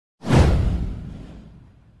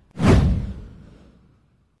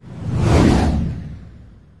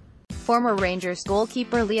Former Rangers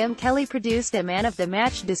goalkeeper Liam Kelly produced a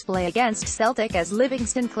man-of-the-match display against Celtic as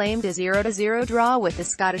Livingston claimed a 0-0 draw with the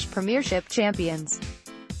Scottish Premiership champions.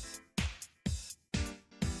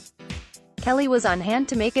 Kelly was on hand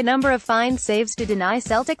to make a number of fine saves to deny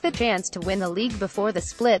Celtic the chance to win the league before the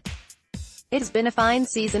split. It's been a fine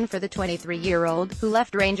season for the 23-year-old, who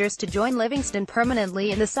left Rangers to join Livingston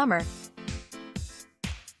permanently in the summer.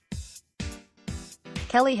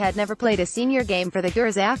 Kelly had never played a senior game for the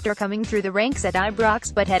Gers after coming through the ranks at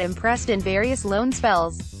Ibrox, but had impressed in various loan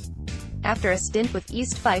spells. After a stint with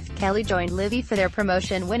East Fife, Kelly joined Livy for their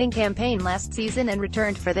promotion-winning campaign last season and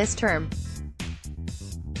returned for this term.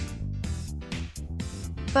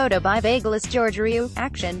 Photo by variou.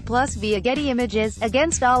 Action Plus via Getty Images.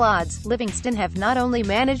 Against all odds, Livingston have not only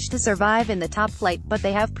managed to survive in the top flight, but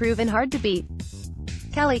they have proven hard to beat.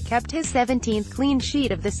 Kelly kept his 17th clean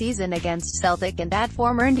sheet of the season against Celtic, and that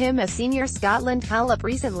form earned him a Senior Scotland call-up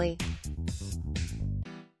recently.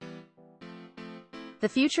 The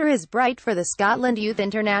future is bright for the Scotland youth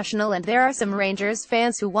international, and there are some Rangers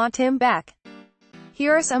fans who want him back.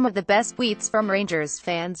 Here are some of the best tweets from Rangers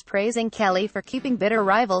fans praising Kelly for keeping bitter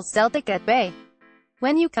rivals Celtic at bay.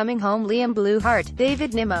 "When you coming home, Liam Blue Heart?"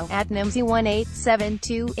 David Nimmo at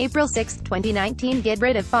Nimsy1872. April 6, 2019. "Get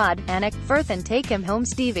rid of Fod, Anik, Firth and take him home,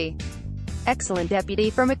 Stevie. Excellent deputy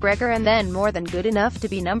for McGregor and then more than good enough to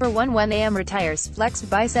be number one when AM retires. Flexed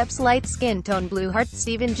biceps, light skin tone, Blue Heart."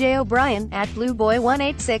 Stephen J. O'Brien at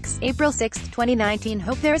Blueboy186. April 6, 2019.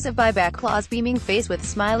 "Hope there's a buyback clause, beaming face with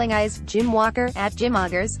smiling eyes." Jim Walker at Jim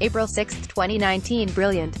Augers. April 6, 2019.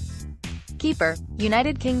 "Brilliant keeper,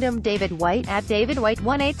 United Kingdom." David White at David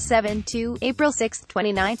White1872. April 6,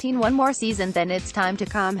 2019. "One more season, then it's time to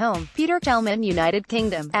come home." Peter Chalman, United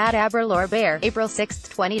Kingdom. At Aberlour Bear. April 6,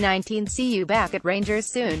 2019. "See you back at Rangers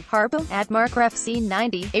soon." Harpo at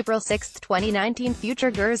MarkRefC90. April 6, 2019. "Future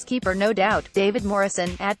Gers keeper no doubt." David Morrison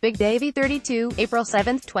at Big Davey32. April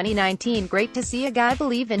 7, 2019. "Great to see a guy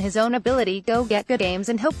believe in his own ability. Go get good games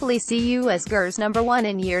and hopefully see you as Gers #1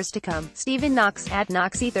 in years to come." Stephen Knox at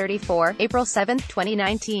Noxy34. April 7,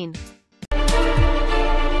 2019.